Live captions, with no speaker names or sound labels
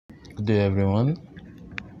Good day, everyone.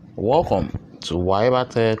 Welcome to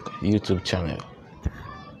Wibertech YouTube channel.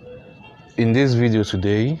 In this video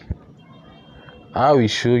today, I will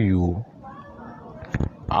show you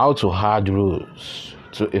how to add rules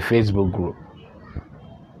to a Facebook group.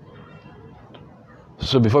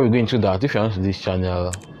 So before we go into that, if you're new to this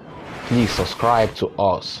channel, please subscribe to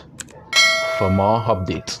us for more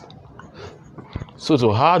updates. So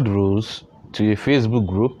to add rules to a Facebook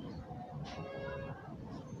group,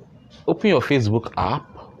 open your Facebook app,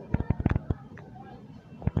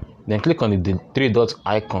 then click on the three dots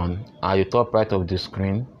icon at the top right of the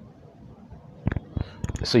screen.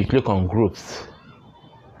 So you click on groups.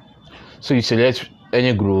 So you select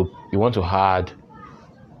any group you want to add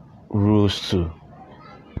rules to.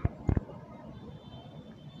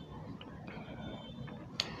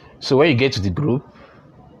 So when you get to the group,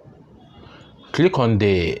 click on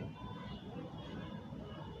the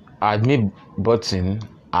admin button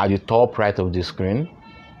at the top right of the screen.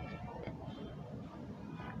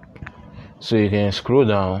 So you can scroll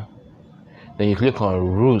down, then you click on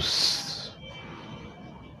rules.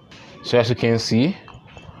 So as you can see,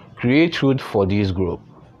 create rule for this group.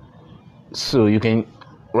 So you can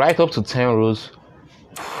write up to 10 rules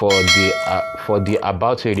for the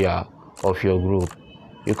about area of your group.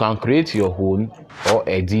 You can create your own or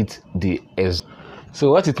edit the as.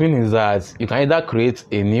 So what it means is that you can either create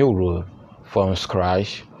a new rule from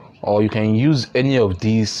scratch, or you can use any of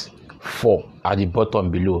these 4 at the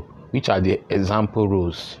bottom below, which are the example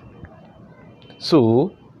rules.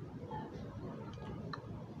 So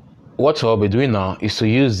what I'll be doing now is to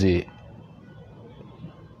use the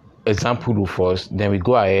example rule first, then we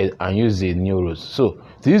go ahead and use the new rules. So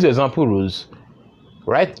to use the example rules,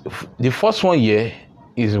 right, the first one here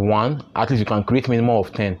is 1. At least you can create minimum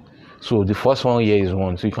of 10. So the first one here is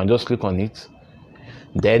 1, so you can just click on it.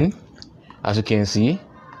 Then as you can see,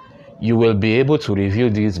 you will be able to review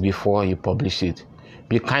this before you publish it.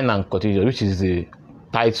 Be kind and courteous, which is the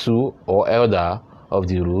title or elder of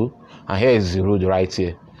the rule, and here is the rule right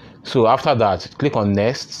here. So after that, click on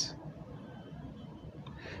next.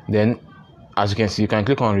 Then as you can see, you can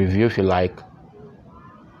click on review if you like.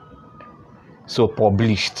 So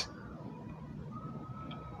published.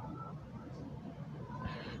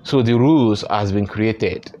 So the rules has been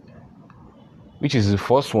created, which is the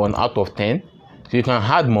first one out of 10. So you can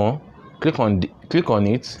add more. Click on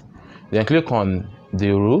it, then click on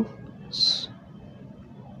the rules.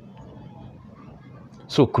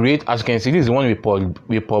 So create, as you can see, this is the one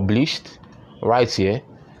we published right here.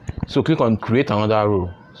 So click on create another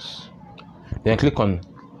rule, then click on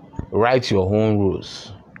write your own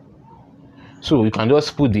rules. So you can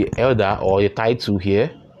just put the elder or the title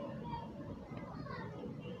here.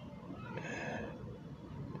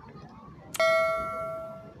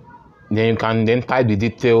 Then you can then type the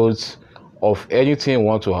details of anything you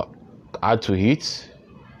want to add to it.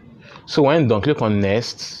 So when done, click on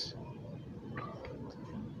next,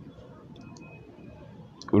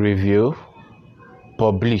 review,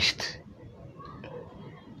 published.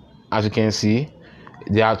 As you can see,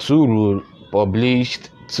 there are 2 rules published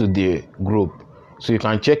to the group. So you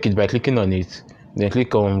can check it by clicking on it, then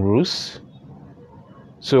click on rules.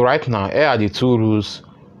 So right now, here are the 2 rules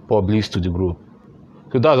published to the group.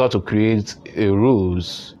 So that's how to create a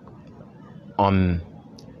rules on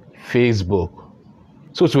Facebook.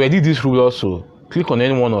 So to edit this rule also, click on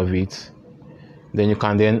any one of it, then you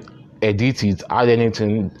can then edit it, add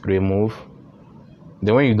anything, remove.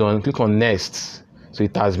 Then when you're done, click on next. So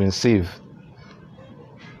it has been saved.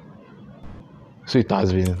 So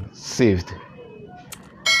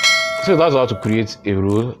that's how to create a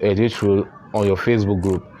rule, edit rule on your Facebook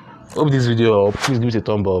group. Hope this video helped. Please give it a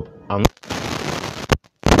thumb up and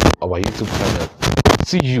our YouTube channel.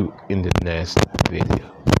 See you in the next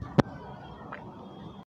video.